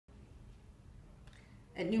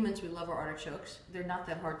At Neuman's, we love our artichokes. They're not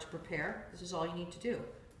that hard to prepare. This is all you need to do.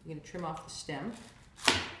 You're going to trim off the stem,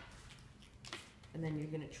 and then you're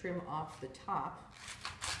going to trim off the top.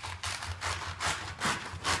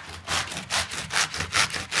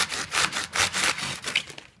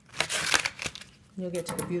 You'll get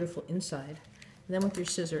to the beautiful inside. And then with your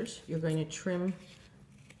scissors, you're going to trim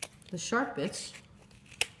the sharp bits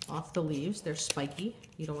off the leaves. They're spiky.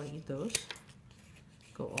 You don't want to eat those.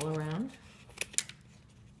 Go all around.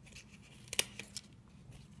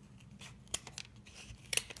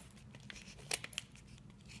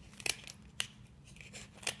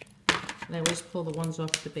 And I always pull the ones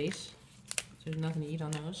off at the base. There's nothing to eat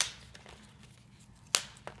on those.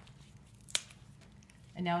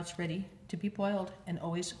 And now it's ready to be boiled. And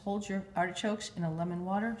always hold your artichokes in a lemon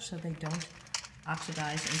water so they don't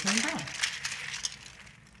oxidize and turn brown.